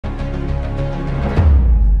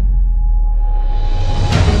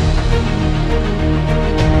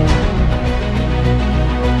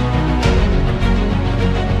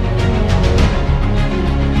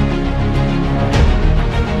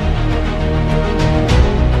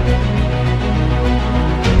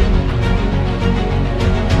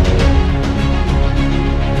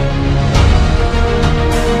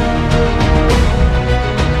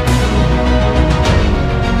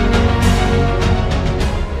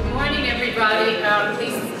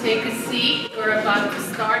see, we're about to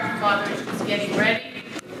start. Father is just getting ready.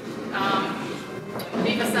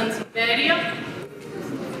 Viva San Silverio.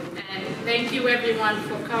 And thank you everyone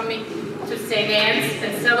for coming to St. Anne's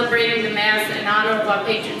and celebrating the Mass in honor of our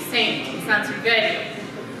patron saint, San Silverio.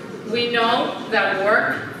 We know that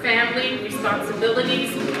work, family,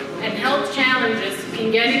 responsibilities, and health challenges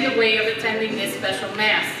can get in the way of attending this special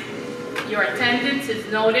Mass. Your attendance is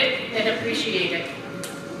noted and appreciated.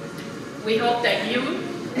 We hope that you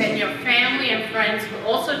and your family and friends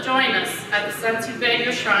will also join us at the San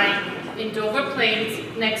Silverio Shrine in Dover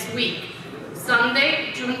Plains next week,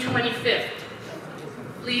 Sunday, June 25th.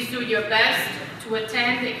 Please do your best to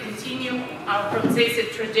attend and continue our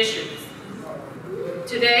Bronzese traditions.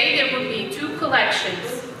 Today there will be 2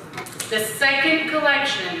 collections. The second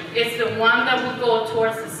collection is the one that will go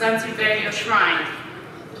towards the San Silverio Shrine.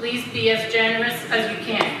 Please be as generous as you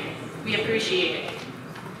can. We appreciate it.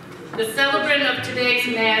 The celebrant of today's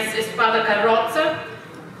Mass is Father Carrozza,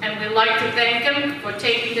 and we'd like to thank him for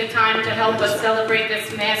taking the time to help us celebrate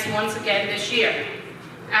this Mass once again this year.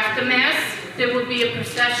 After Mass, there will be a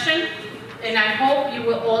procession, and I hope you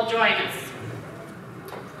will all join us.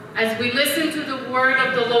 As we listen to the word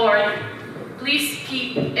of the Lord, please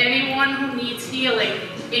keep anyone who needs healing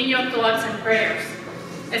in your thoughts and prayers,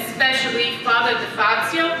 especially Father De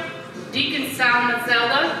Fazio, Deacon Sal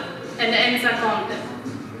Mazzella, and Enza Conte.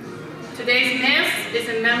 Today's Mass is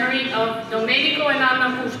in memory of Domenico and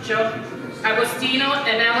Anna Puccio, Agostino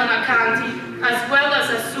and Elena Canti, as well as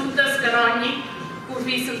Assunta Scarogni, who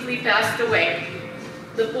recently passed away.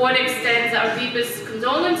 The board extends our deepest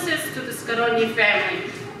condolences to the Scarogni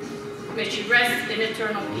family. May she rest in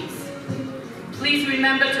eternal peace. Please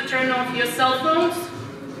remember to turn off your cell phones.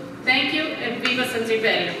 Thank you, and Viva San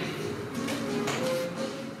Silverio.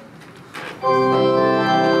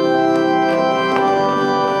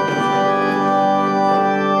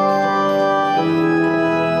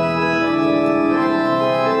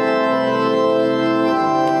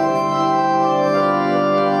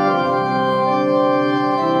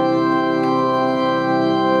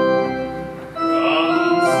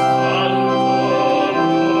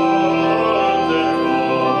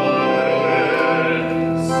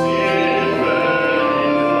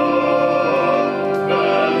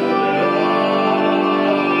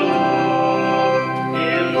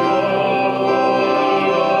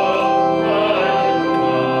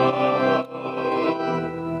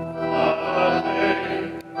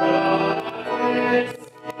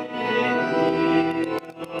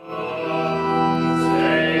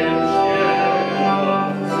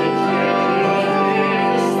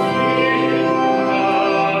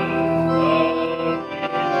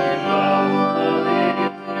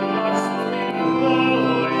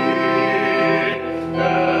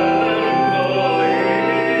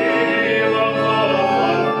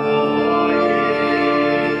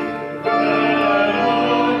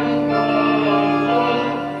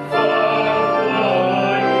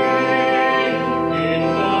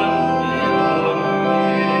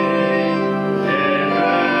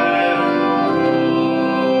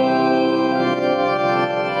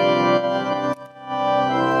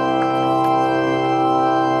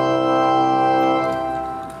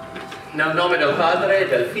 Nel nome del Padre,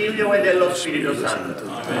 del Figlio e dello Spirito Santo.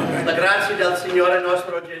 La grazia del Signore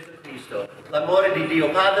nostro Gesù Cristo, l'amore di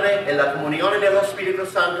Dio Padre e la comunione dello Spirito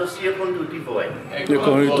Santo sia con tutti voi. E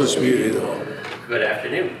con il tuo spirito. Good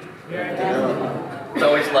afternoon. It's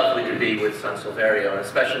always lovely to be with San Silverio, and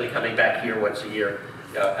especially coming back here once a year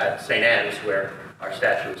at St. Anne's, where our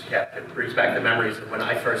statue is kept. It brings back the memories of when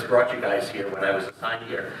I first brought you guys here, when I was assigned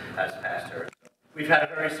here as pastor. We've had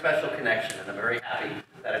a very special connection, and I'm very happy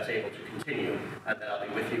that it's able to continue, and that I'll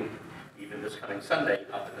be with you even this coming Sunday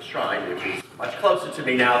up at the shrine, which is much closer to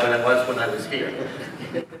me now than it was when I was here.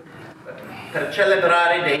 Per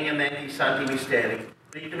celebrare degnamente I santi misteri,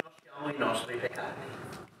 riconosciamo I nostri peccati.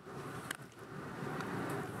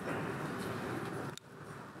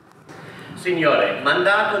 Signore,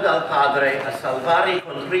 mandato dal Padre a salvare I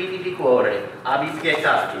contriti di cuore, abbi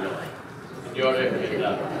pietà di noi. Signore,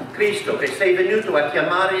 pietà. Cristo, che sei venuto a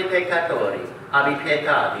chiamare I peccatori, abbi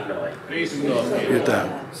pietà di noi. Cristo, pietà.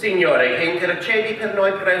 Signore, che intercedi per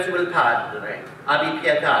noi presso il Padre, abbi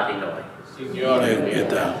pietà di noi. Signore,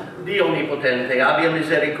 pietà. Dio Onnipotente, abbia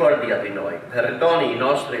misericordia di noi, perdoni I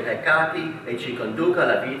nostri peccati e ci conduca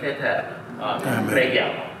alla vita eterna. Amen.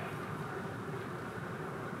 Preghiamo.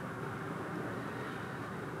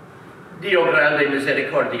 Dio grande e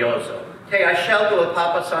misericordioso, che hai scelto il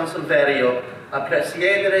Papa San Silverio a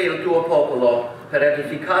presiedere il tuo popolo per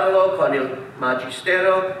edificarlo con il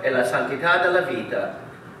magistero e la santità della vita,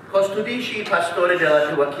 custodisci I pastori della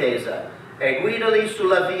tua Chiesa e guidali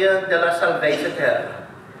sulla via della salvezza eterna.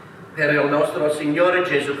 Per il nostro Signore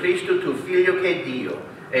Gesù Cristo, tuo Figlio che è Dio,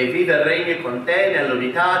 e vive e regni con te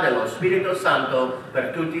nell'unità dello Spirito Santo per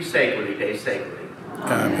tutti i secoli dei secoli.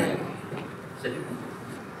 Amen.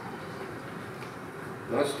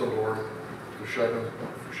 Thus the Lord, the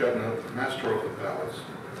Shebna, master of the palace,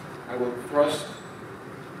 I will thrust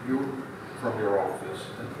you from your office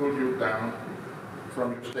and pull you down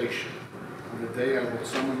from your station. On the day I will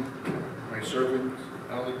summon my servants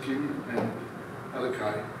Eliakim and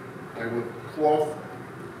Elikai, I will clothe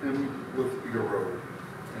him with your robe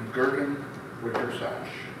and gird him with your sash,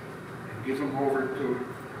 and give him over to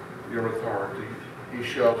your authority. He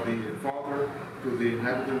shall be a father to the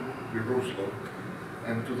inhabitant of Jerusalem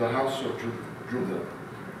and to the house of Judah.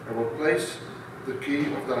 I will place the key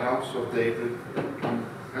of the house of David on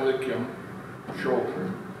Eliakim's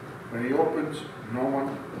shoulder. When he opens, no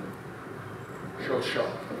one shall shut.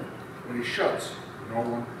 When he shuts, no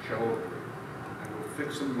one shall open. I will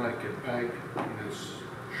fix him like a peg in his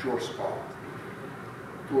sure spot,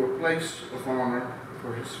 to a place of honor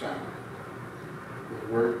for his family.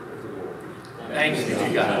 The word of the Lord. Thanks be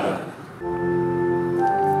to God.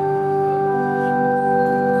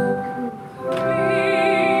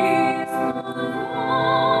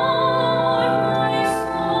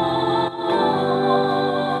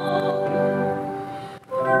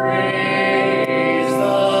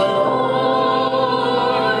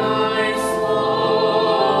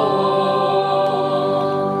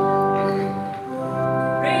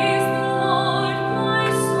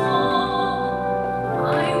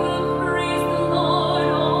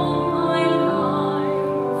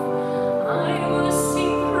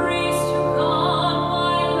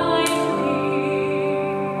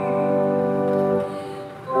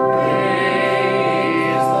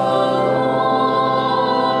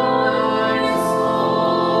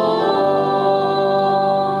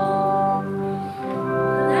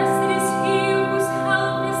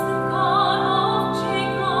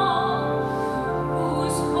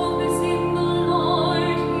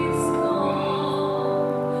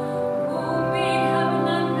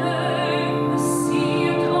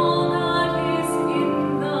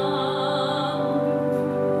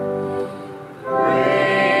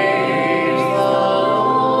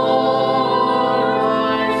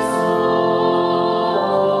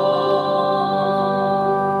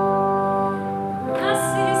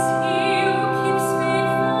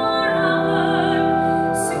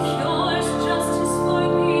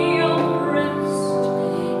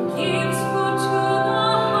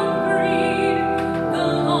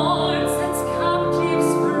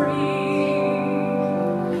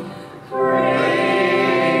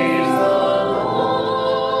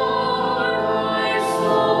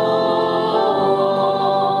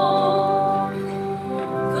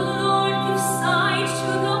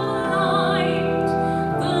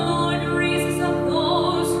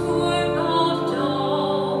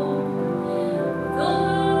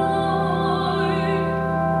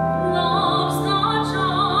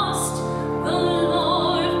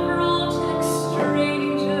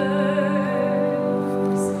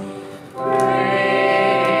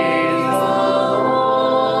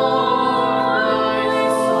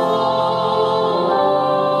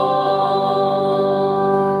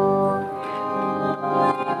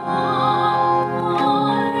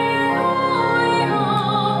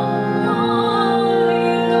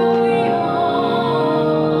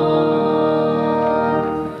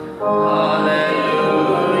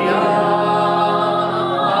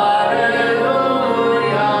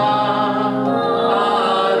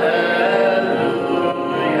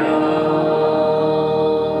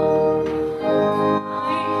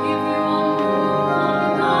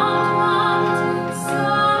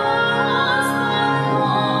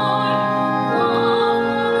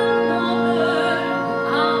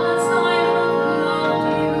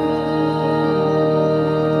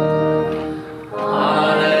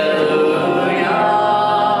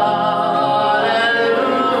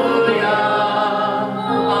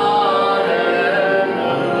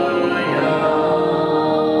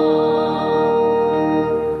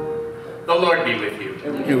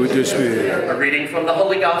 A reading from the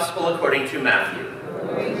Holy Gospel according to Matthew.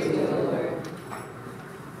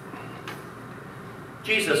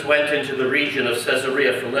 Jesus went into the region of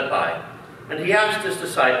Caesarea Philippi, and he asked his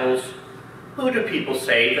disciples, "Who do people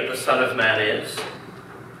say that the Son of Man is?"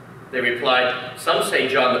 They replied, "Some say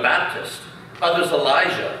John the Baptist, others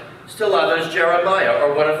Elijah, still others Jeremiah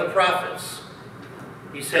or one of the prophets."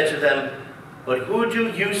 He said to them, "But who do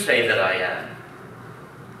you say that I am?"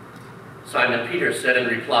 Simon Peter said in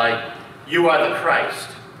reply, "You are the Christ,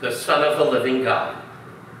 the Son of the living God."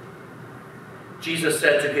 Jesus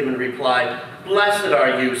said to him in reply, "Blessed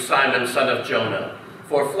are you, Simon, son of Jonah,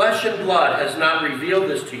 for flesh and blood has not revealed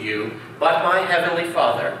this to you, but my heavenly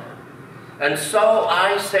Father. And so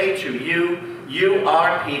I say to you, you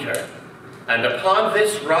are Peter, and upon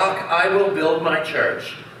this rock I will build my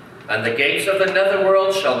church, and the gates of the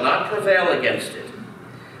netherworld shall not prevail against it.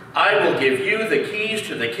 I will give you the keys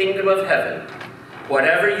to the kingdom of heaven.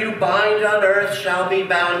 Whatever you bind on earth shall be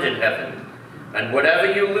bound in heaven, and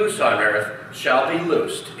whatever you loose on earth shall be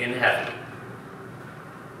loosed in heaven."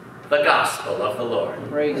 The Gospel of the Lord.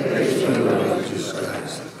 Praise Lord Jesus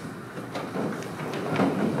Christ.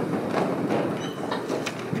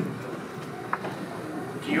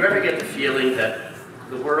 Do you ever get the feeling that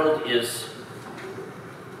the world is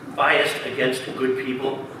biased against good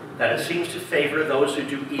people, that it seems to favor those who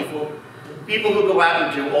do evil? People who go out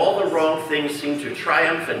and do all the wrong things seem to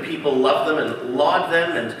triumph, and people love them and laud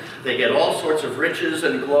them, and they get all sorts of riches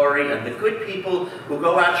and glory, and the good people who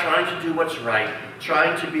go out trying to do what's right,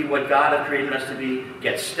 trying to be what God has created us to be,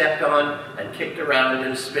 get stepped on and kicked around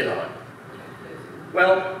and spit on.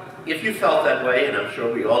 Well, if you felt that way, and I'm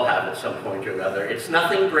sure we all have at some point or another, it's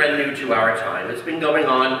nothing brand new to our time. It's been going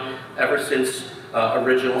on ever since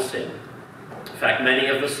original sin. In fact, many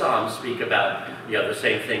of the Psalms speak about the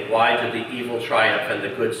same thing. Why did the evil triumph and the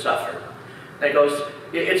good suffer? And it goes,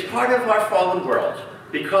 it's part of our fallen world.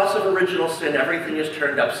 Because of original sin, everything is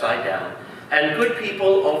turned upside down. And good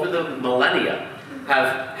people over the millennia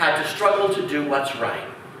have had to struggle to do what's right.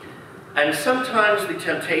 And sometimes the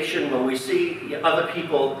temptation when we see other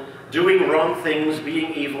people doing wrong things,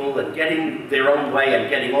 being evil, and getting their own way, and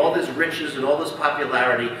getting all this riches and all this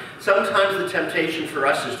popularity, sometimes the temptation for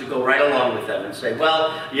us is to go right along with them and say,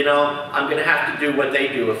 well, I'm going to have to do what they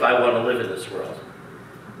do if I want to live in this world.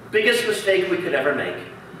 Biggest mistake we could ever make,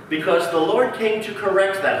 because the Lord came to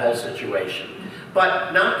correct that whole situation,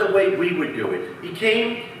 but not the way we would do it. He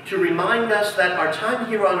came to remind us that our time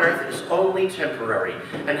here on earth is only temporary,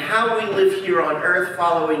 and how we live here on earth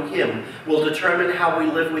following Him will determine how we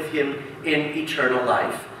live with Him in eternal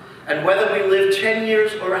life. And whether we live 10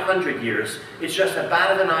 years or 100 years, it's just a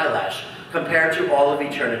bat of an eyelash compared to all of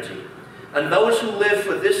eternity. And those who live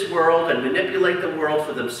for this world and manipulate the world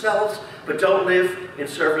for themselves, but don't live in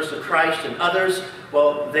service of Christ and others,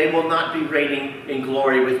 well, they will not be reigning in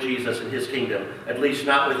glory with Jesus in His kingdom, at least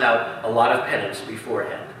not without a lot of penance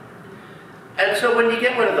beforehand. And so when you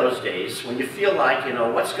get one of those days, when you feel like,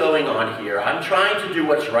 what's going on here? I'm trying to do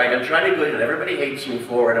what's right, I'm trying to do it, and everybody hates me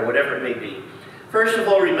for it, or whatever it may be. First of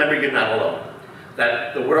all, remember you're not alone.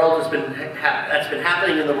 That the world that's been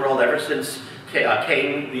happening in the world ever since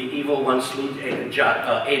Cain, the evil one, slew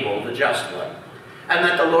Abel, the just one. And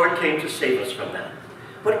that the Lord came to save us from that.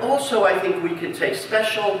 But also, I think we can take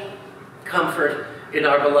special comfort in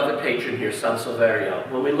our beloved patron here, San Silverio,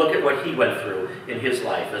 when we look at what he went through in his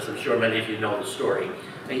life, as I'm sure many of you know the story.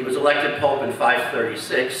 And he was elected Pope in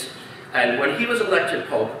 536, and when he was elected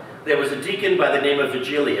Pope, there was a deacon by the name of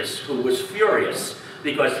Vigilius who was furious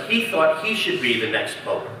because he thought he should be the next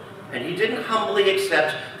Pope. And he didn't humbly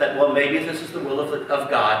accept that, well, maybe this is the will of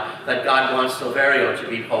God, that God wants Silverio to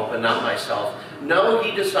be Pope and not myself. No,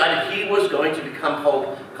 he decided he was going to become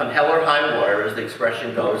Pope, come hell or high water, as the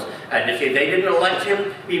expression goes. And if they didn't elect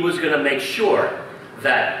him, he was going to make sure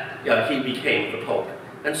that he became the Pope.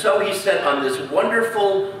 And so he set on this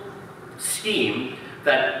wonderful scheme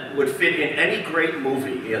that would fit in any great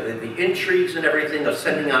movie, the intrigues and everything of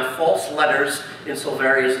sending out false letters in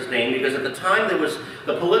Silverius' name, because at the time there was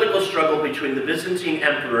the political struggle between the Byzantine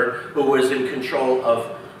emperor, who was in control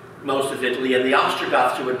of most of Italy, and the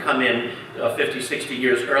Ostrogoths, who had come in 50, 60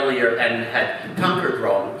 years earlier and had conquered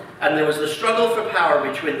Rome. And there was the struggle for power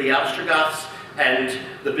between the Ostrogoths and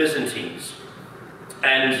the Byzantines.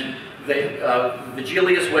 And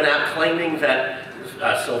Vigilius went out claiming that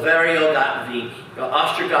Silverio got the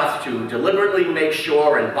Ostrogoths to deliberately make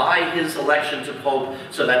sure and buy his election to Pope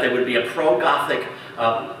so that there would be a pro-Gothic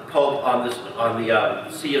Pope on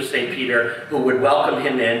the See of St. Peter who would welcome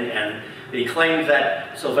him in. And he claimed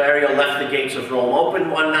that Silverio left the gates of Rome open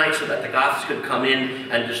one night so that the Goths could come in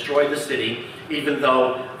and destroy the city, even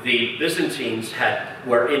though the Byzantines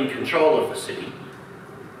were in control of the city.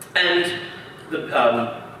 And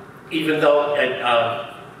even though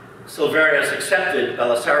Silverius accepted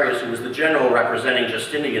Belisarius, who was the general representing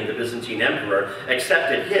Justinian, the Byzantine emperor,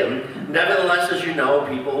 accepted him. Nevertheless, as you know,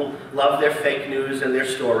 people love their fake news and their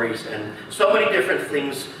stories, and so many different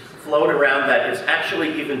things float around that it's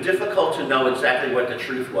actually even difficult to know exactly what the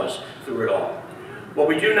truth was through it all. What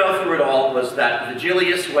we do know through it all was that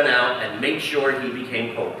Vigilius went out and made sure he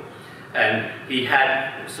became Pope. And he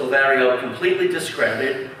had Silverio completely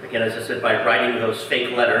discredited, again, as I said, by writing those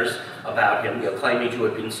fake letters about him, claiming to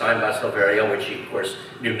have been signed by Silverio, which he, of course,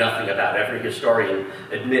 knew nothing about. Every historian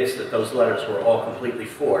admits that those letters were all completely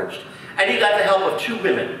forged. And he got the help of two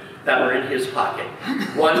women that were in his pocket.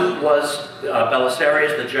 One was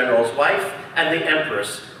Belisarius, the general's wife, and the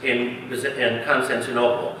empress in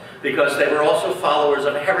Constantinople, because they were also followers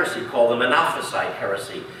of a heresy called the Monophysite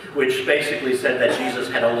heresy, which basically said that Jesus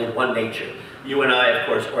had only one nature. You and I, of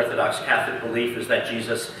course, Orthodox Catholic belief is that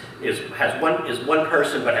Jesus is one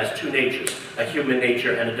person but has two natures, a human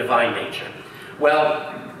nature and a divine nature.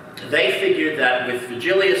 Well, they figured that with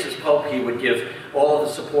Vigilius as Pope, he would give all of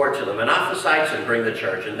the support to the Monophysites and bring the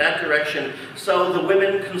church in that direction. So the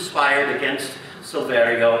women conspired against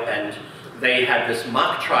Silverio, and they had this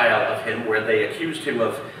mock trial of him where they accused him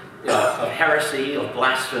of heresy, of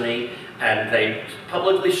blasphemy, and they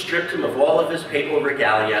publicly stripped him of all of his papal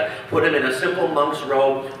regalia, put him in a simple monk's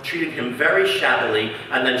robe, treated him very shabbily,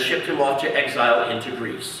 and then shipped him off to exile into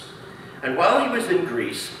Greece. And while he was in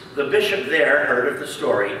Greece, the bishop there heard of the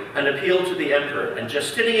story and appealed to the emperor, and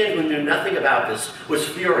Justinian, who knew nothing about this, was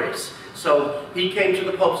furious. So he came to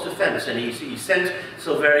the Pope's defense, and he sent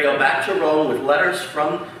Silverio back to Rome with letters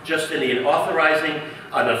from Justinian authorizing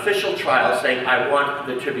an official trial, saying, I want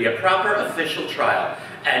there to be a proper official trial.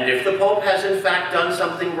 And if the Pope has in fact done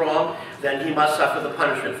something wrong, then he must suffer the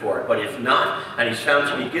punishment for it. But if not, and he's found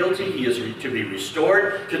to be guilty, he is to be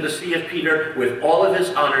restored to the See of Peter with all of his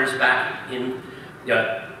honors back in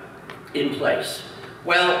place.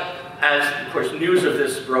 Well, as of course news of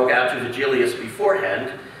this broke out to Vigilius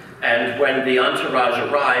beforehand, and when the entourage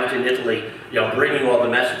arrived in Italy, bringing all the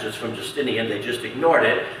messages from Justinian, they just ignored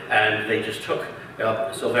it, and they just took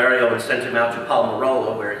Silverio and sent him out to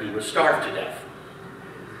Palmarola, where he was starved to death.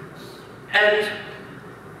 And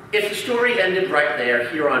if the story ended right there,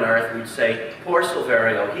 here on earth, we'd say, poor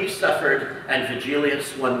Silverio, he suffered, and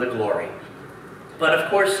Vigilius won the glory. But of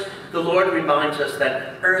course, the Lord reminds us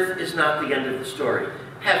that earth is not the end of the story.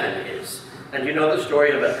 Heaven is. And you know the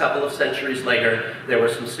story of a couple of centuries later, there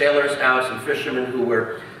were some sailors out, some fishermen who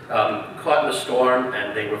were caught in a storm,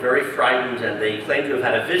 and they were very frightened, and they claimed to have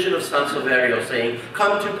had a vision of San Silverio saying,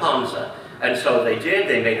 come to Ponza. And so they did,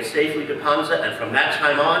 they made it safely to Ponza, and from that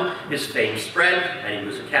time on, his fame spread, and he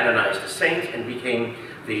was canonized a saint, and became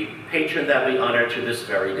the patron that we honor to this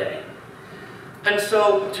very day. And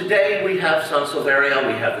so today we have San Silverio,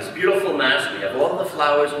 we have this beautiful Mass, we have all the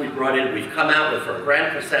flowers we brought in, we've come out with for a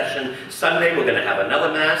grand procession. Sunday we're going to have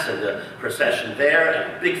another Mass and a procession there,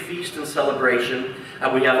 and a big feast and celebration.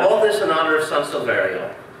 And we have all this in honor of San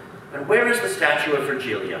Silverio. And where is the statue of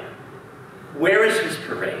Virgilio? Where is his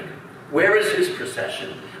parade? Where is his procession?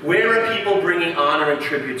 Where are people bringing honor and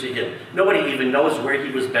tribute to him? Nobody even knows where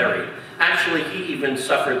he was buried. Actually, he even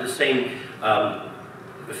suffered the same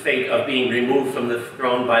fate of being removed from the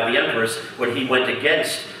throne by the empress when he went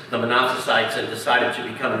against the Monophysites and decided to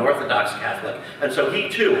become an Orthodox Catholic. And so he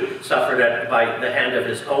too suffered by the hand of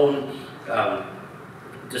his own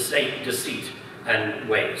deceit and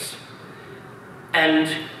ways. And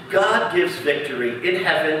God gives victory in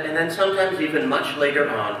heaven, and then sometimes even much later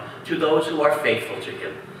on, to those who are faithful to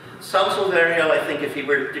him. San Silverio, I think, if he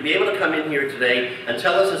were to be able to come in here today and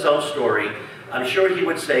tell us his own story, I'm sure he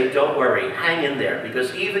would say, don't worry, hang in there,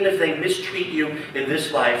 because even if they mistreat you in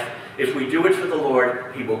this life, if we do it for the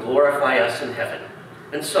Lord, he will glorify us in heaven.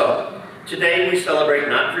 And so, today we celebrate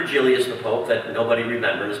not Vigilius the Pope, that nobody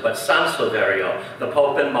remembers, but San Silverio, the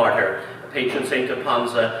Pope and martyr, patron saint of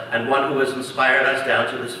Ponza, and one who has inspired us down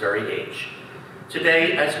to this very age.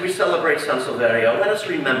 Today, as we celebrate San Silverio, let us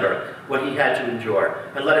remember what he had to endure,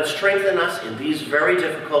 and let it strengthen us in these very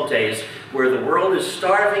difficult days where the world is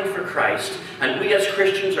starving for Christ, and we as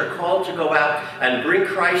Christians are called to go out and bring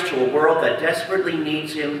Christ to a world that desperately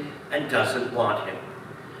needs him and doesn't want him.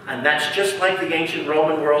 And that's just like the ancient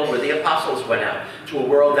Roman world where the apostles went out to a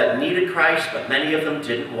world that needed Christ, but many of them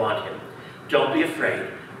didn't want him. Don't be afraid.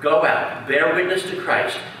 Go out, bear witness to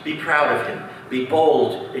Christ, be proud of him, be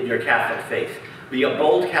bold in your Catholic faith. Be a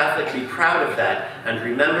bold Catholic, be proud of that, and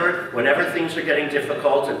remember, whenever things are getting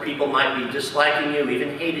difficult and people might be disliking you,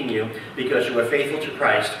 even hating you, because you are faithful to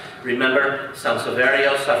Christ, remember, San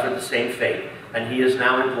Silverio suffered the same fate, and he is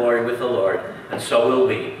now in glory with the Lord, and so will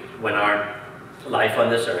we when our life on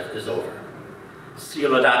this earth is over. Sia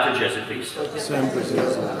lodato Gesù Cristo. Sempre sia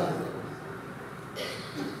lodato.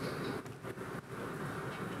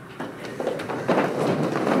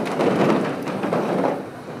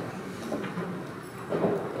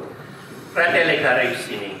 Fratelli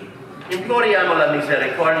carissimi, imploriamo la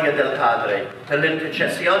misericordia del Padre per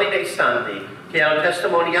l'intercessione dei santi che hanno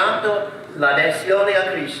testimoniato l'adesione a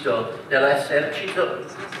Cristo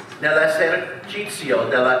nell'esercizio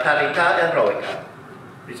della carità eroica.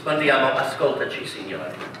 Rispondiamo, ascoltaci,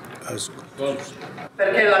 Signore.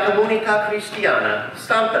 Perché la comunità cristiana,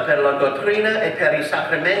 santa per la dottrina e per i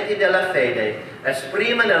sacramenti della fede,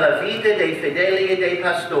 esprime nella vita dei fedeli e dei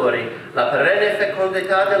pastori la perenne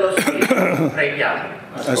fecondità dello Spirito. Preghiamo.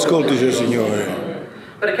 Ascoltaci, Signore.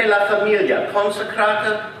 Perché la famiglia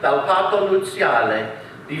consacrata dal patto nuziale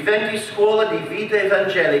diventi scuola di vita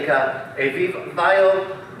evangelica e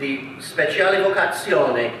vivaio di speciale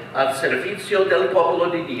vocazione al servizio del popolo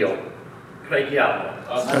di Dio. Preghiamo.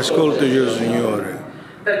 Ascoltaci, Signore.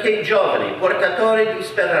 Perché i giovani, portatori di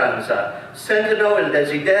speranza, sentono il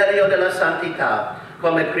desiderio della santità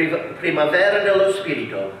come primavera dello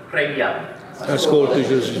Spirito. Preghiamo.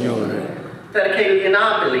 Ascoltaci, Signore. Perché gli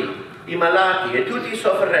inabili, i malati e tutti i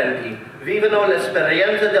sofferenti vivono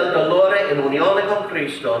l'esperienza del dolore in unione con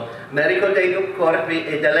Cristo, medico dei corpi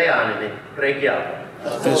e delle anime. Preghiamo.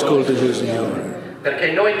 Ascoltaci, Signore.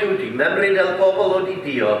 Perché noi tutti, membri del popolo di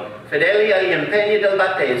Dio, fedeli agli impegni del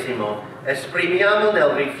battesimo, esprimiamo nel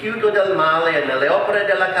rifiuto del male e nelle opere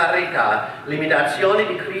della carità l'imitazione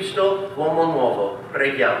di Cristo, uomo nuovo.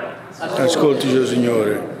 Preghiamo. Ascoltaci,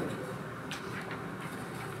 Signore.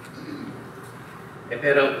 E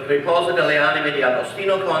per il riposo delle anime di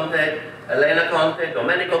Agostino Conte, Elena Conte,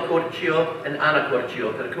 Domenico Curcio e Anna Curcio,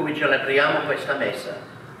 per cui celebriamo questa messa.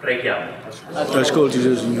 Preghiamo.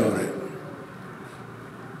 Ascoltaci, Signore.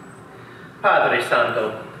 Padre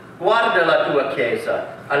Santo, guarda la tua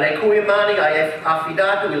Chiesa, alle cui mani hai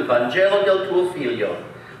affidato il Vangelo del tuo Figlio.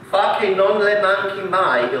 Fa che non le manchi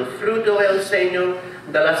mai il frutto e il segno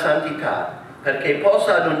della santità, perché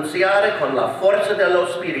possa annunziare con la forza dello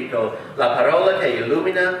Spirito la parola che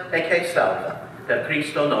illumina e che salva. Per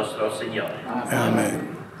Cristo nostro Signore.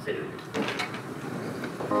 Amen. Seduti.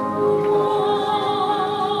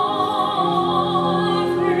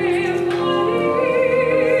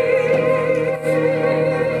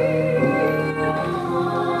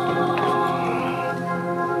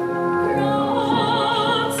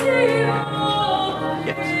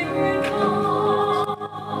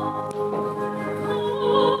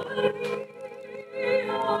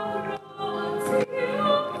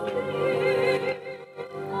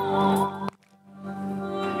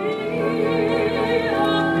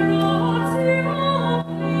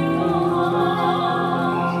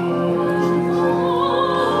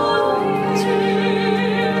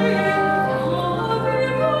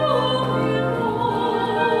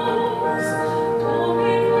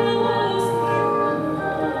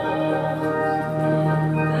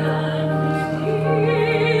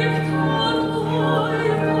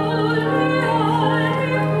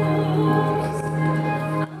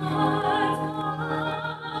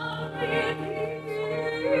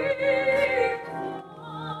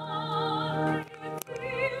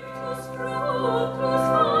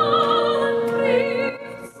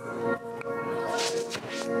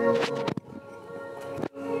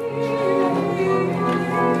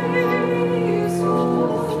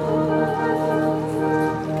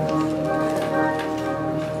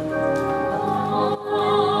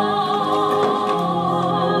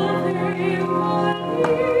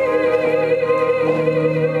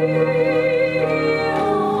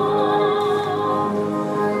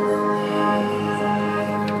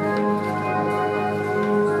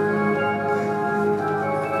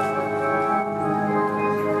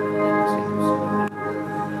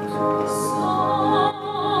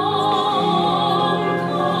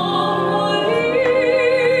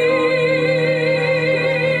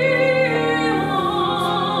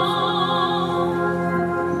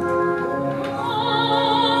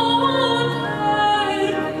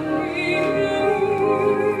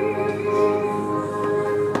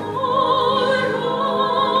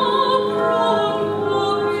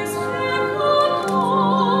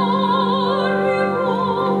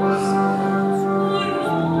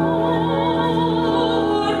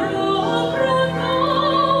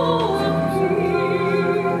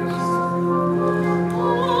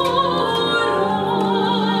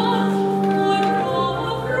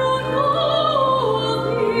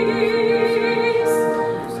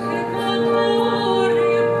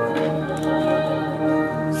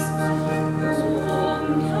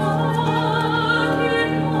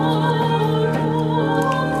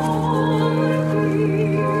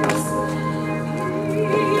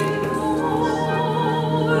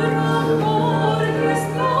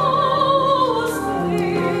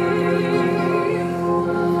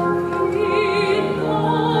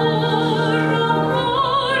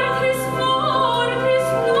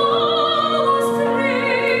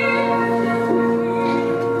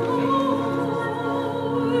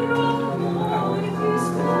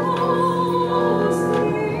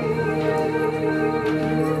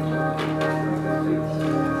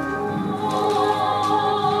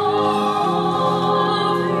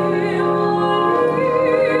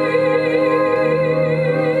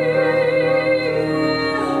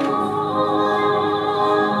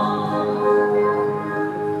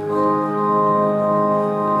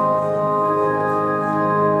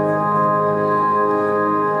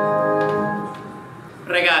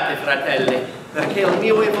 fratelli, perché il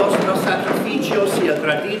mio e vostro sacrificio sia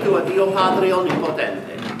gradito a Dio Padre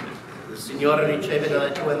Onnipotente. Il Signore riceve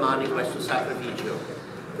dalle tue mani questo sacrificio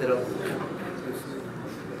per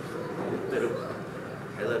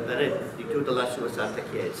il bene di tutta la sua Santa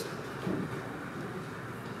Chiesa.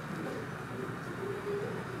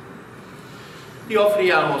 Ti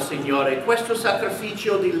offriamo, Signore, questo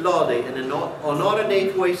sacrificio di lode in onore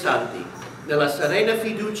dei tuoi santi, nella serena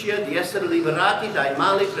fiducia di essere liberati dai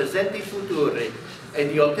mali presenti e futuri e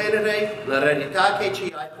di ottenere l'eredità che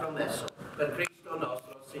ci hai promesso. Per Cristo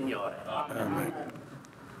nostro Signore. Amen.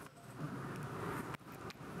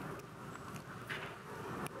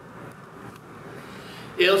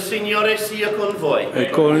 Il Signore sia con voi. E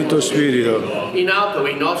con il tuo spirito. In alto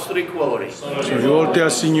i nostri cuori. Sono rivolti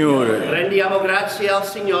al Signore. Rendiamo grazie al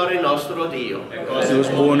Signore nostro Dio. Cosa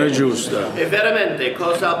buona e giusta. È veramente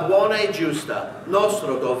cosa buona e giusta,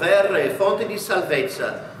 nostro dovere e fonte di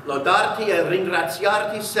salvezza, lodarti e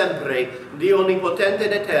ringraziarti sempre, Dio Onnipotente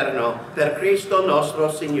ed Eterno, per Cristo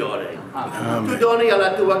nostro Signore. Amen. Tu doni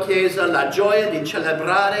alla tua Chiesa la gioia di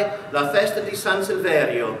celebrare la festa di San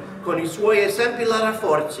Silverio, con i suoi esempi la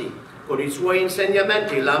rafforzi, con i suoi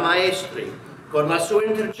insegnamenti la maestri, con la sua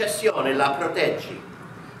intercessione la proteggi.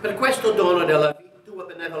 Per questo dono della tua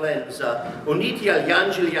benevolenza, uniti agli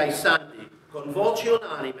angeli e ai santi, con voci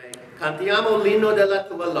unanime, cantiamo l'inno della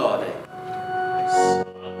tua lode.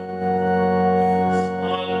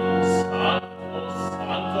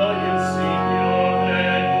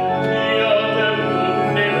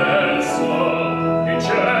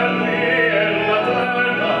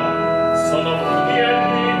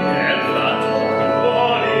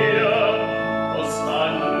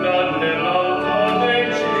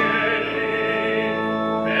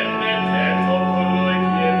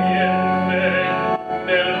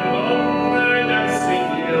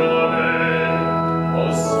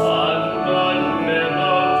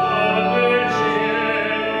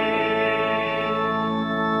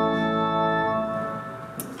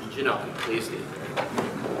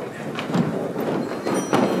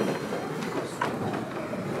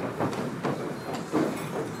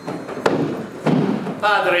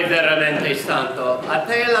 Padre veramente santo, a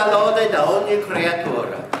te la lode da ogni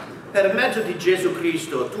creatura. Per mezzo di Gesù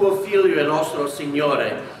Cristo, tuo Figlio e nostro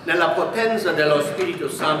Signore, nella potenza dello Spirito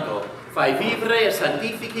Santo, fai vivere e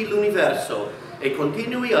santifichi l'universo e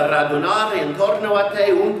continui a radunare intorno a te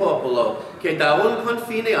un popolo che da un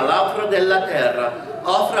confine all'altro della terra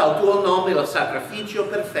offra al tuo nome il sacrificio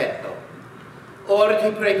perfetto. Ora ti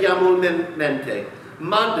preghiamo umilmente,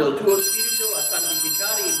 manda il tuo Spirito a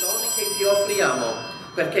santificare i doni che ti offriamo,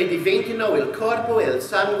 perché diventino il corpo e il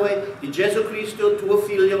sangue di Gesù Cristo, tuo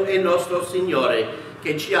Figlio e nostro Signore,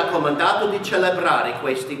 che ci ha comandato di celebrare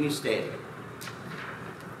questi misteri.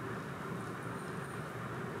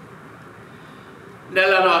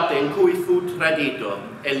 Nella notte in cui fu tradito,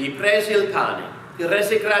 egli prese il pane, ti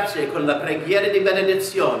rese grazie con la preghiera di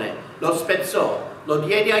benedizione, lo spezzò, lo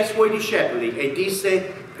diede ai suoi discepoli e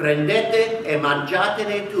disse: prendete e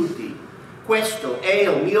mangiatene tutti. Questo è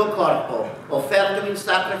il mio corpo, offerto in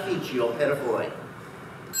sacrificio per voi.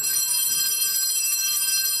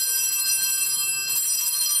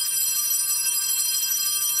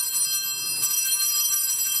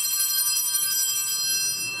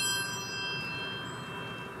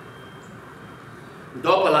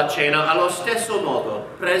 Dopo la cena, allo stesso modo,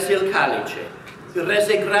 prese il calice,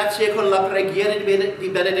 rese grazie con la preghiera di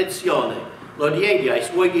benedizione, lo diede ai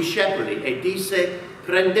suoi discepoli e disse: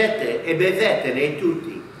 prendete e bevetene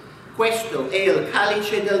tutti. Questo è il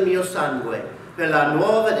calice del mio sangue, per la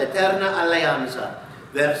nuova ed eterna alleanza,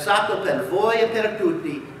 versato per voi e per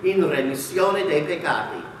tutti in remissione dei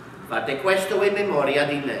peccati. Fate questo in memoria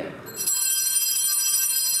di me.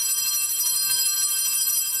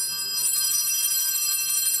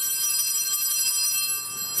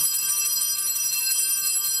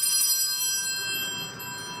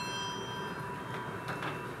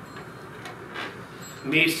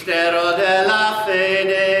 Mistero della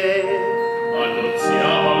fede.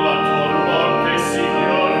 Annunziamo la tua morte,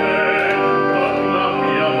 Signore,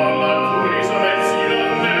 proclamiamo la tua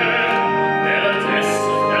risurrezione, nell'attesa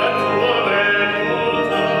della tua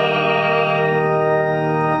venuta.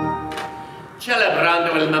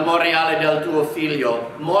 Celebrando il memoriale del tuo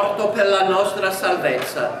Figlio, morto per la nostra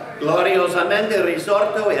salvezza, gloriosamente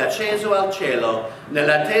risorto e acceso al cielo,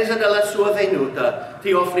 nell'attesa della sua venuta,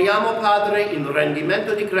 ti offriamo, Padre, in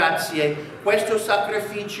rendimento di grazie, questo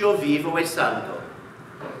sacrificio vivo e santo.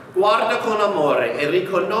 Guarda con amore e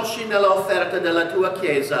riconosci nell'offerta della tua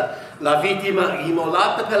Chiesa la vittima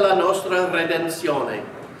immolata per la nostra redenzione.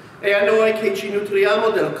 E a noi che ci nutriamo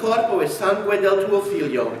del corpo e sangue del tuo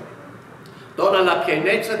Figlio, Dona la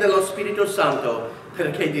pienezza dello Spirito Santo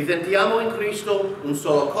perché diventiamo in Cristo un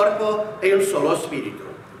solo corpo e un solo spirito.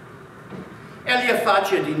 Egli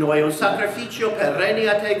faccia di noi un sacrificio perenne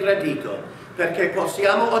a te gradito, perché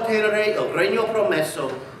possiamo ottenere il regno promesso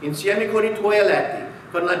insieme con i tuoi eletti,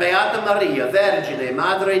 con la Beata Maria, Vergine,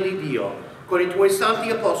 Madre di Dio, con i tuoi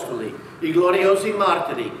santi apostoli, i gloriosi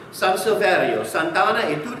martiri, San Silverio, Sant'Anna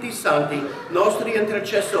e tutti i santi, nostri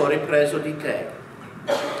intercessori presso di te.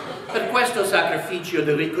 Per questo sacrificio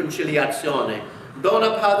di riconciliazione,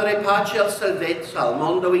 dona Padre pace e salvezza al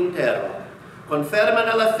mondo intero. Conferma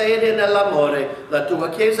nella fede e nell'amore la tua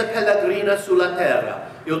Chiesa pellegrina sulla terra,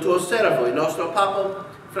 il tuo servo, il nostro Papa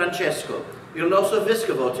Francesco, il nostro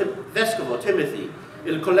Vescovo Timothy,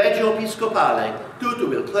 il Collegio Episcopale, tutto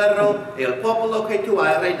il clero e il popolo che tu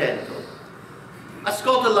hai redento.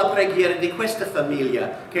 Ascolta la preghiera di questa famiglia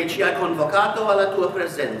che ci ha convocato alla tua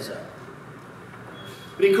presenza.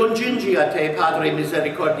 Ricongiungi a te, Padre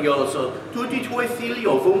misericordioso, tutti i tuoi figli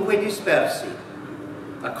ovunque dispersi.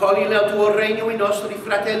 Accogli nel tuo regno i nostri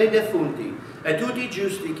fratelli defunti e tutti i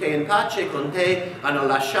giusti che in pace con te hanno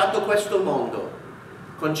lasciato questo mondo.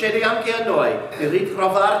 Concedi anche a noi di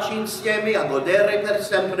ritrovarci insieme a godere per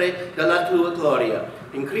sempre della tua gloria.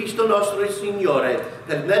 In Cristo nostro Signore,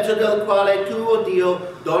 per mezzo del quale tu, o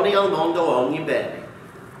Dio, doni al mondo ogni bene.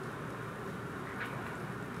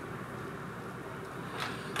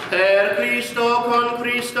 Per Cristo, con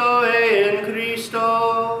Cristo e in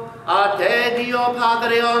Cristo, a te Dio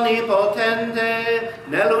Padre Onnipotente,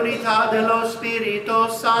 nell'unità dello Spirito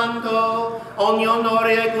Santo, ogni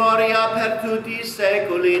onore e gloria per tutti i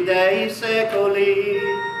secoli dei secoli.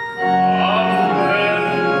 Amen.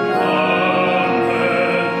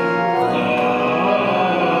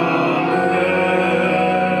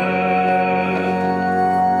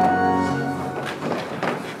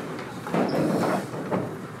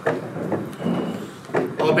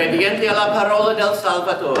 Obbedienti alla parola del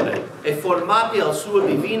Salvatore e formati al suo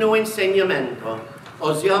divino insegnamento,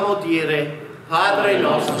 osiamo dire: Padre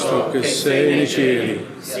nostro che sei nei cieli,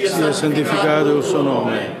 sia santificato il suo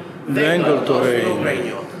nome, venga il tuo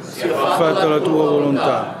regno, sia fatta la tua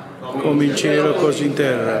volontà, come in cielo così in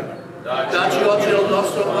terra. Dacci oggi il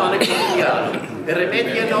nostro pane quotidiano e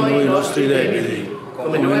rimetti a noi i nostri debiti,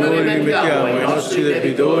 come noi rimettiamo ai nostri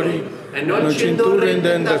debitori, e non ci indurre in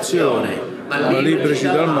tentazione, ma liberaci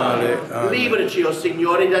dal male. Amen. Liberaci, o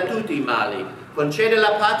Signore, da tutti i mali. Concede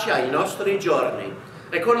la pace ai nostri giorni.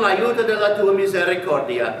 E con l'aiuto della tua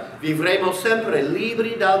misericordia vivremo sempre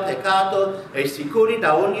liberi dal peccato e sicuri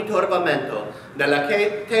da ogni turbamento, nella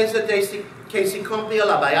attesa che si compia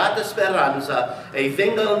la beata speranza e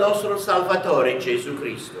venga il nostro Salvatore Gesù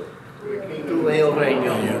Cristo. Tu è il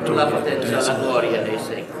regno, la potenza e la gloria dei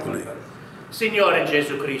secoli. Signore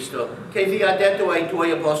Gesù Cristo, che vi ha detto ai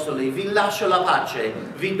tuoi apostoli: vi lascio la pace,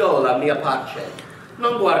 vi do la mia pace.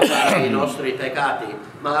 Non guardare i nostri peccati,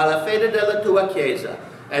 ma alla fede della tua Chiesa,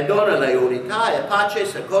 e donale unità e pace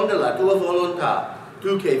secondo la tua volontà,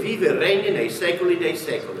 tu che vivi e regni nei secoli dei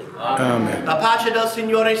secoli. Amen. La pace del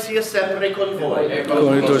Signore sia sempre con voi. E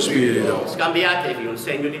con il tuo spirito. Scambiatevi un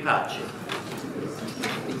segno di pace.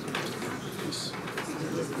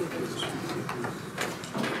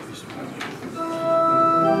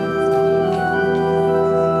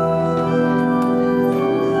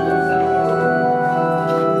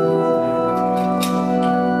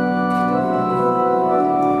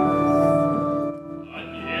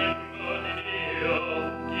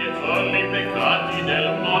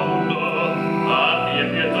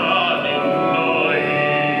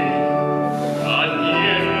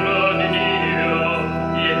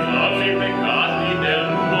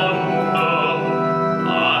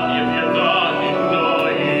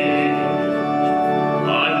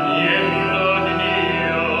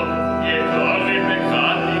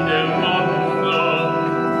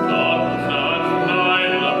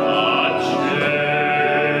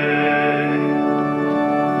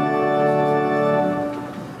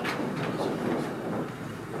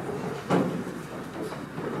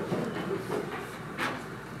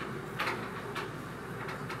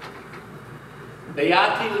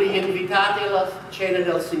 Beati gli invitati alla cena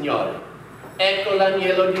del Signore. Ecco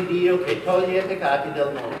l'agnello di Dio che toglie i peccati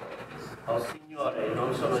del mondo. Oh Signore,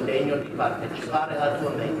 non sono degno di partecipare alla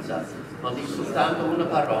tua mensa, ma di soltanto una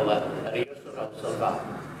parola e io sarò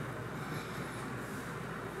salvato.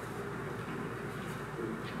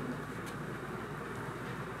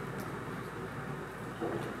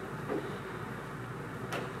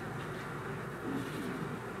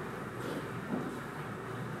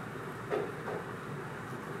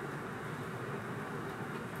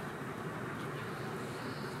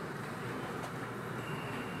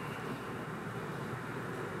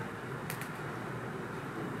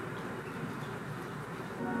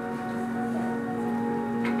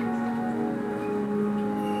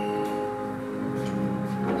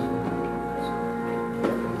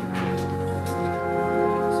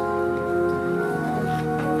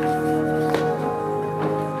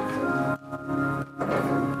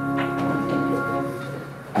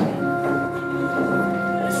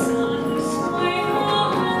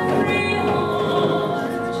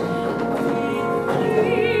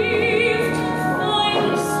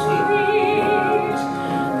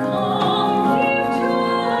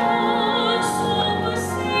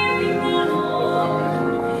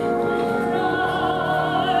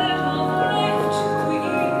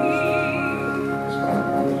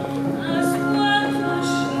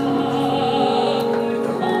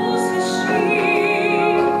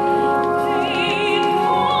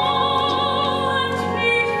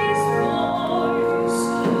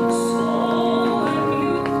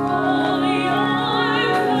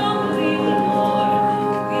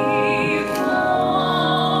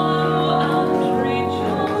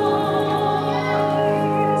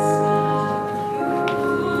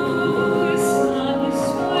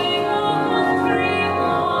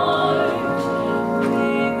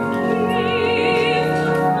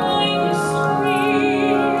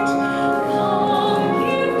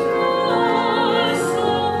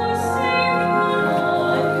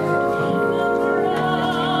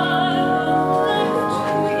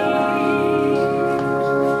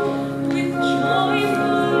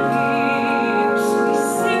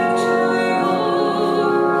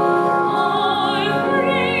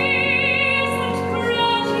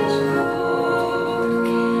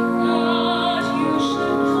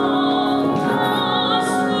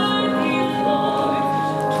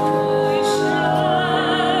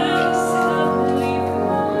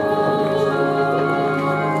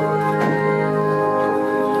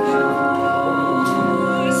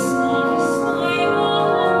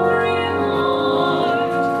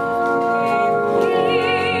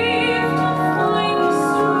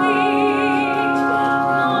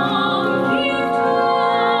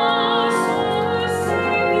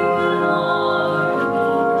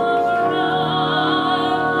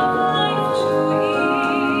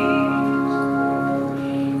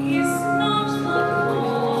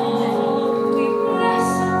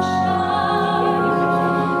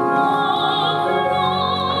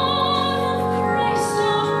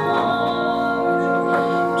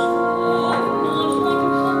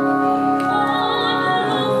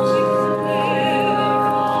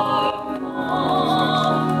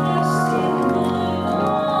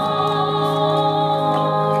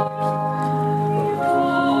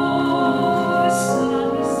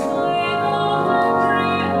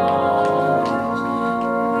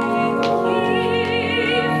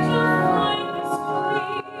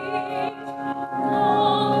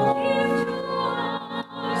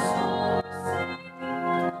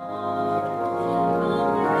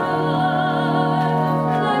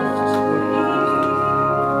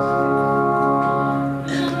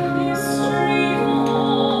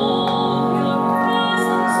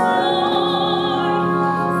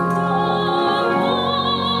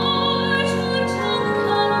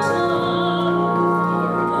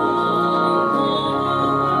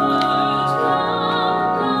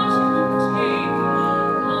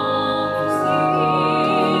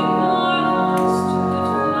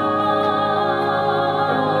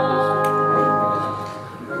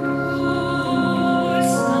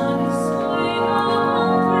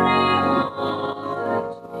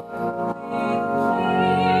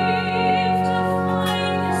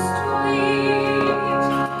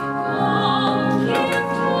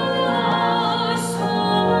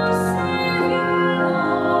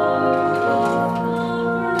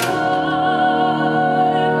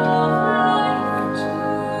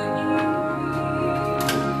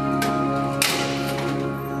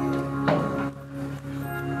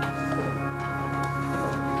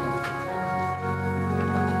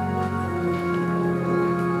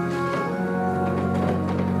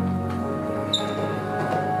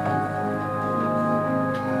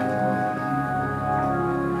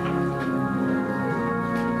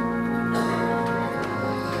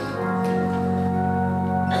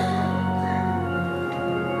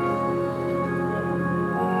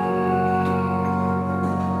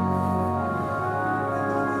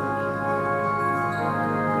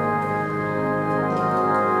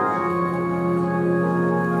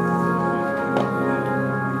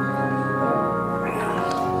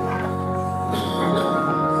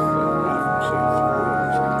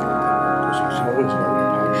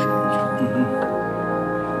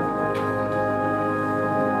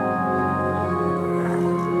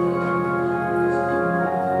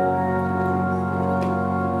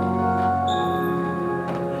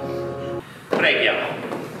 Preghiamo.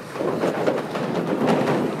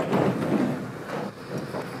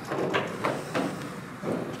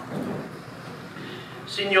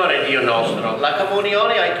 Signore Dio nostro, la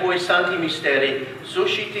comunione ai tuoi santi misteri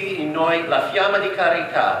susciti in noi la fiamma di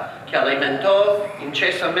carità che alimentò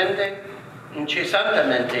incessantemente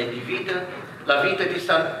di vita la vita di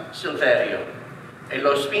San Silverio e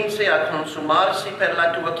lo spinse a consumarsi per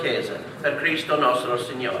la tua Chiesa, per Cristo nostro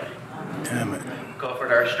Signore. Amen. Call for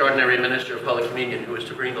our extraordinary minister of Holy Communion who is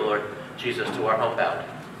to bring the Lord Jesus to our homebound.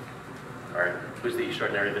 Who's the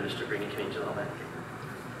extraordinary minister bringing communion to the homebound?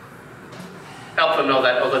 Help them know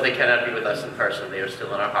that although they cannot be with us in person, they are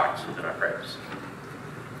still in our hearts and in our prayers.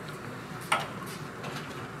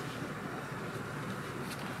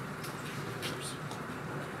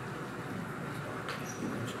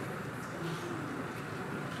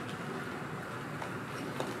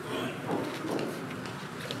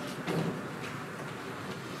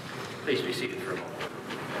 Please be seated for a moment.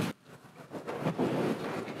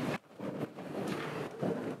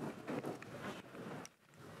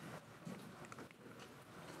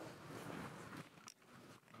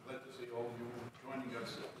 I'd like to see all of you joining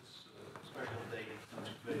us at this special day in San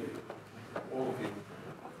Silverio. All of you,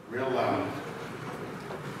 real loud,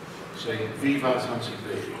 say, Viva San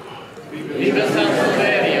Silverio. Viva San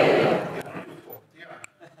Silverio!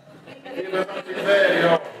 Viva San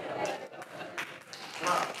Silverio!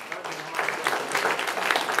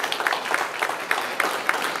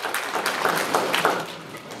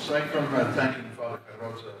 Aside from thanking Father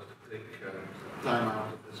Carrozza to take time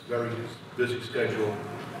out of this very busy schedule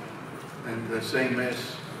and saying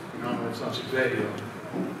Mass in honor of San Silverio,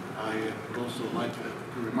 I would also like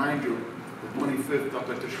to remind you the 25th up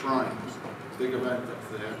at the shrine, big event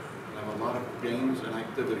up there. We have a lot of games and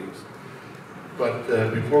activities. But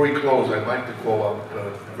before we close, I'd like to call up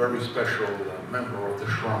a very special member of the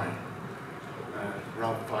shrine,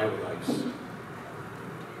 Ralph Firelights.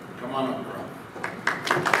 Come on up, Ralph.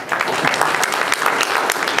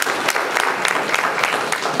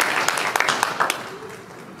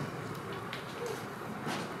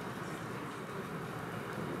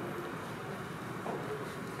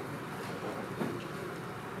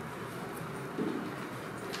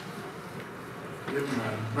 Give him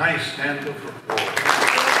a nice hand of applause.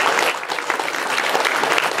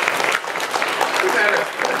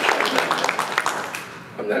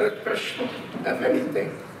 I'm not a special of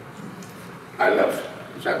anything. I love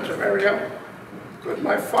San Silverio because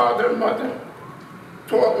my father and mother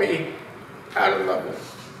taught me how to love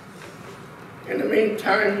it. In the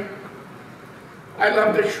meantime, I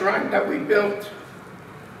love the shrine that we built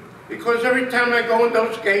because every time I go in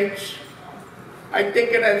those gates, I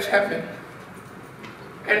think it as heaven.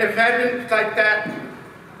 And if heaven's like that,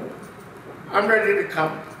 I'm ready to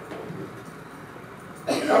come.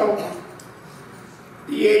 You know,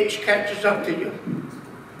 the age catches up to you.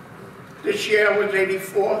 This year I was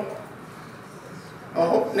 84. I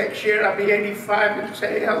hope next year I'll be 85 and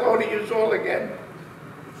say hello to you all again.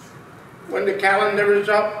 When the calendar is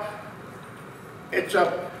up, it's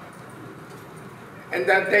up. And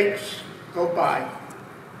that dates go by.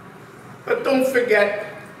 But don't forget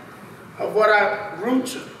of what our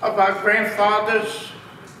roots of our grandfathers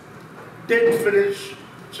did for this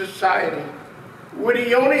society. We're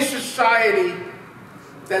the only society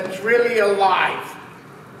that's really alive.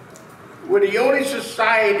 We're the only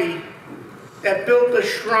society that built a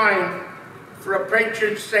shrine for a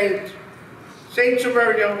patron saint, Saint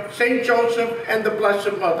Silverio, Saint Joseph, and the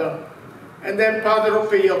Blessed Mother. And then Padre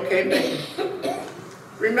Pio came in.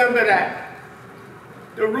 Remember that.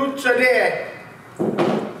 The roots are there.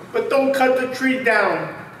 But don't cut the tree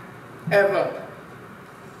down, ever.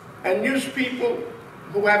 And use people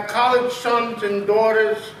who have college sons and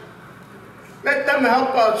daughters, let them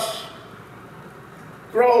help us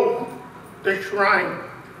grow the shrine.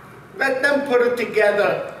 Let them put it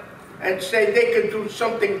together and say they could do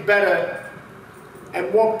something better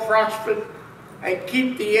and more prosperous and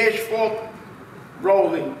keep the asphalt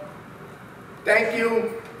rolling. Thank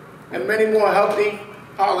you, and many more healthy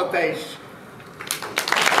holidays.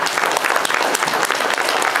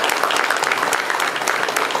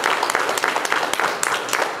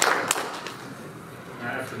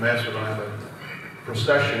 After Mass, we're going to have a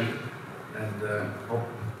procession, and hope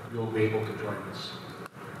you'll be able to join us.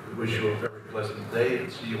 We wish you a very pleasant day,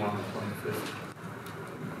 and see you on the 25th.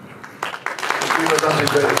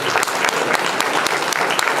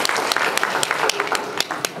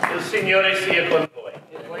 Il Signore sia con voi.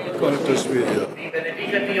 Con il tuo spirito. Vi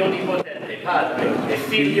benedica Dio Onnipotente, Padre, e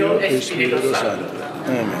Figlio e Spirito Santo.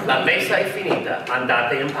 Amen. La messa è finita,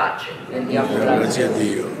 andate in pace. Grazie a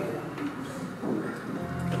Dio.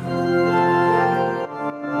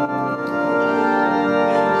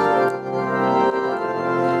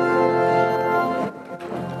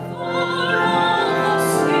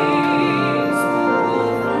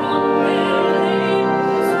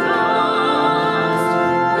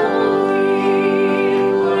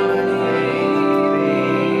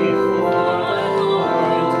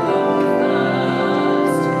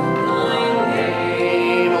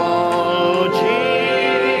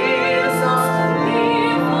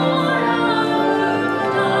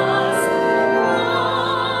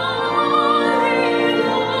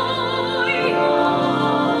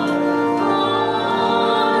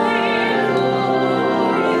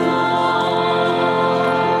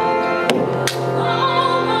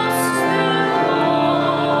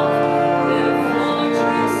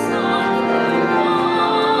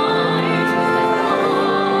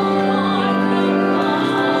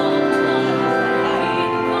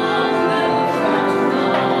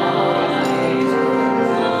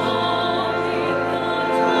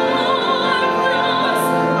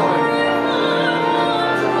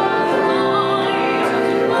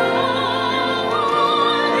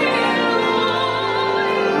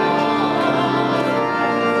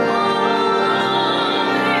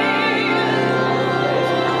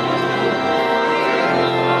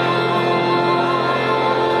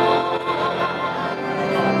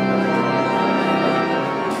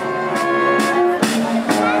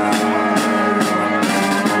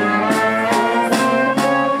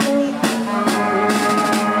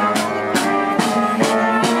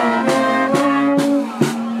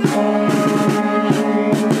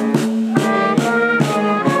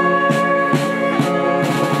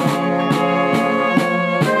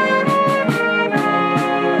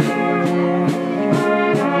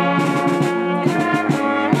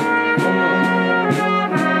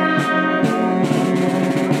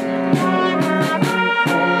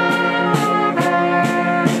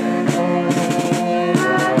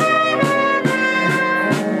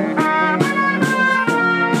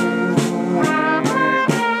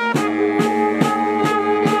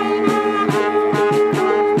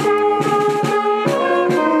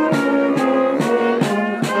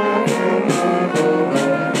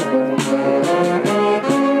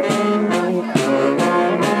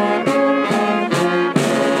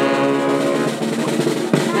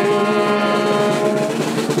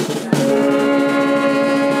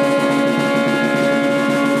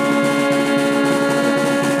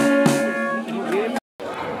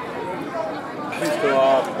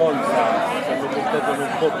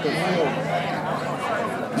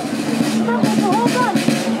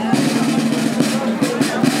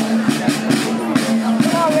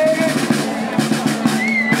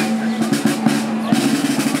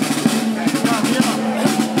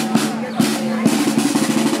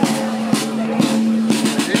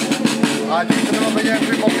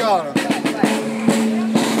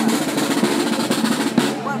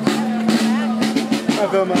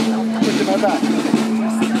 Wilma, push my back.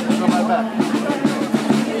 On my back.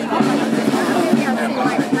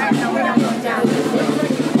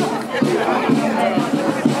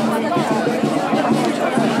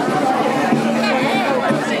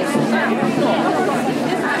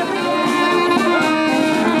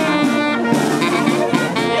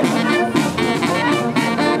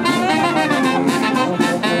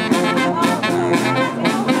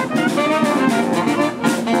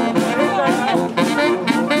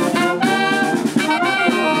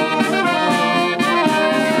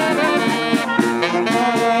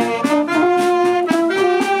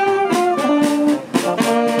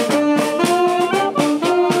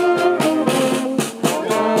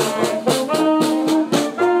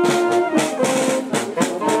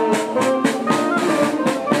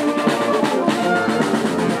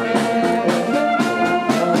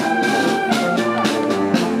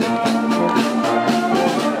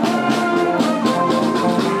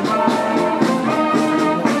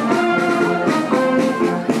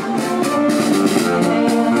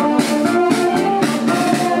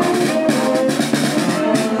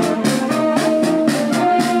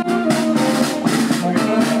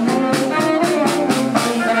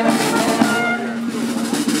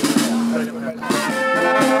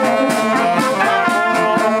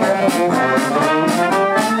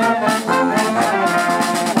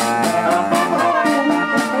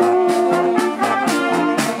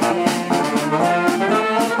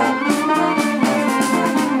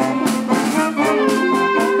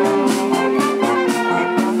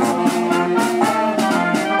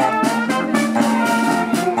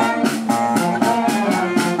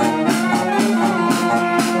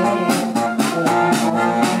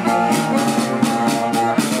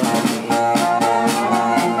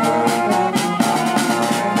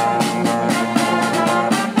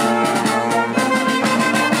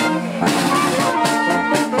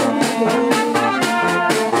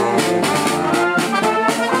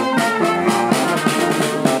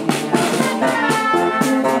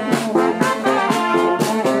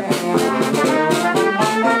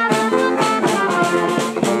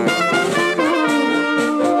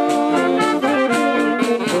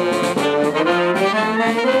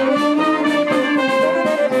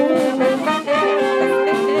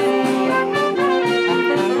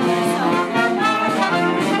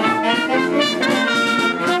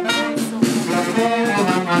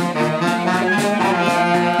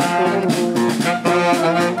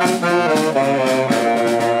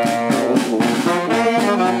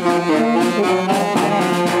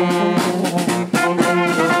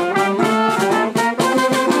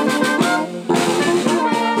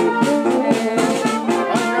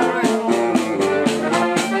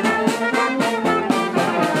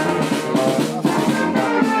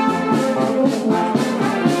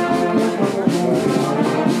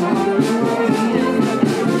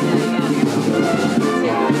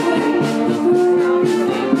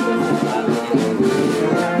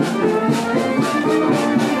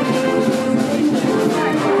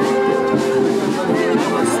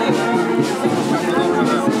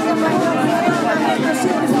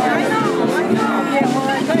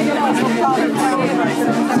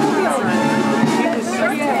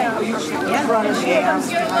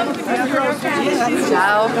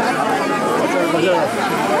 Ciao.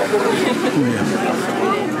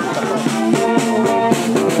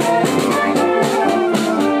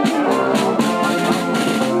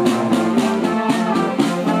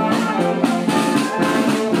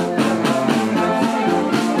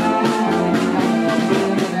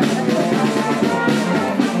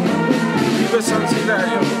 Viva San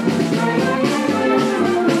Silverio!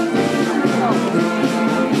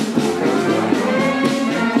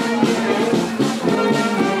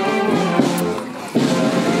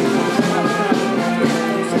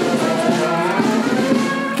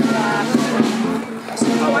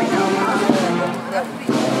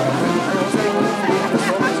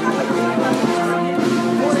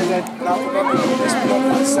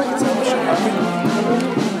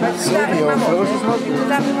 Silverio,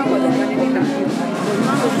 Dammi una voglia,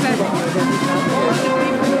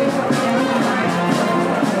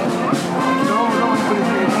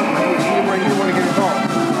 where you want to get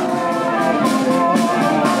involved.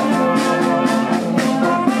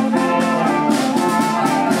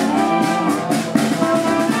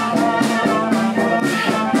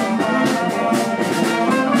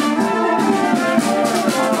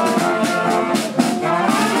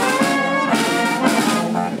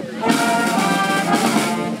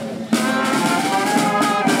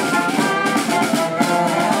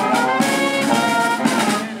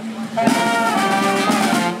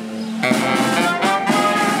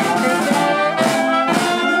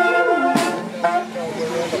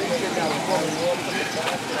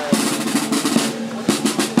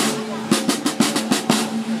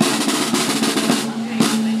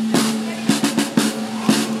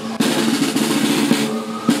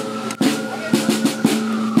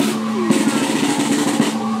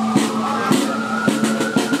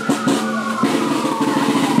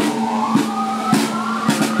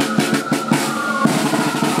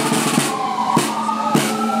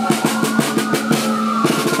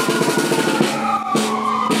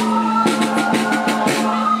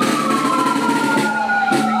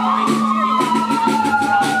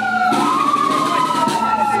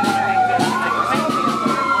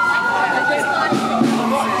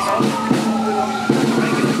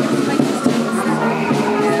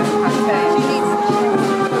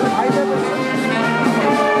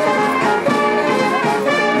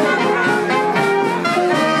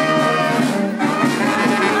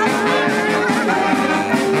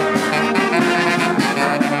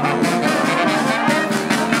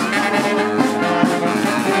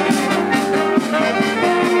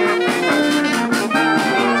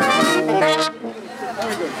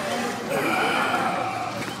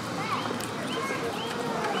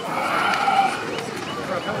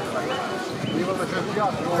 Good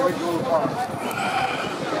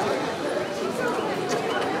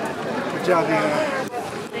job, Deanna.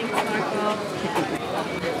 Thanks, Marco.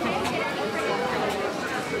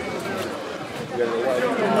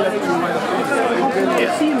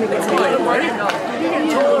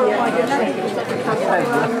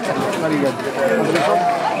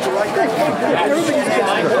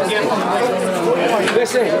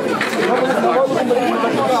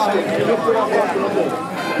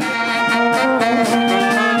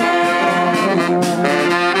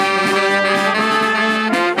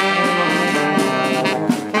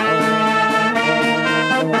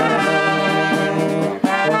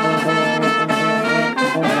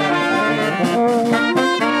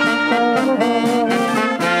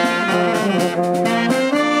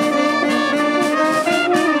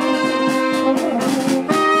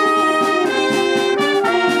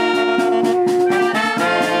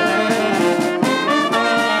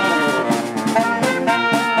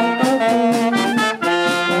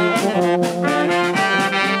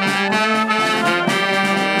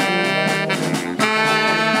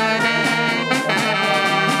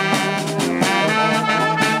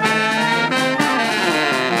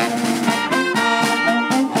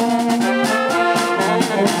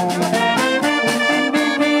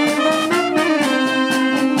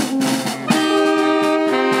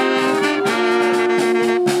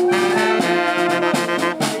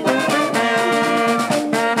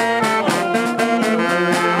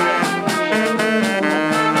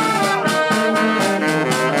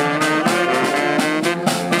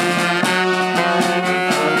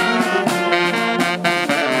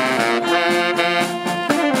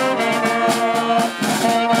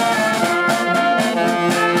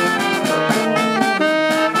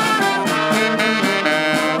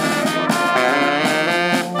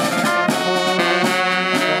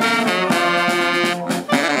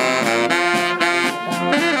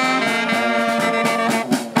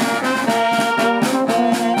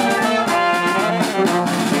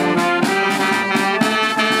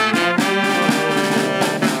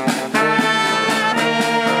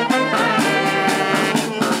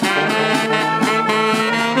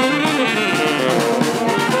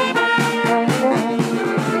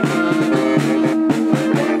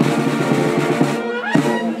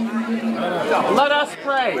 Let us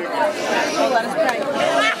pray.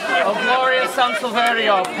 O glorious San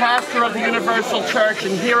Silverio, pastor of the Universal Church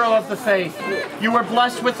and hero of the faith, you were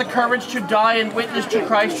blessed with the courage to die and witness to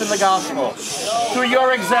Christ in the gospel. Through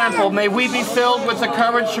your example, may we be filled with the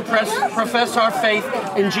courage to profess our faith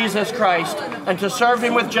in Jesus Christ and to serve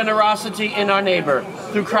him with generosity in our neighbor,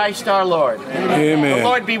 through Christ our Lord. Amen. The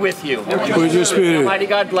Lord be with you. With your spirit. Almighty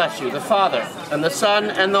God bless you, the Father, and the Son,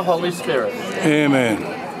 and the Holy Spirit.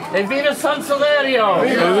 Amen. Evviva San Silverio!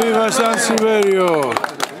 Evviva San Silverio!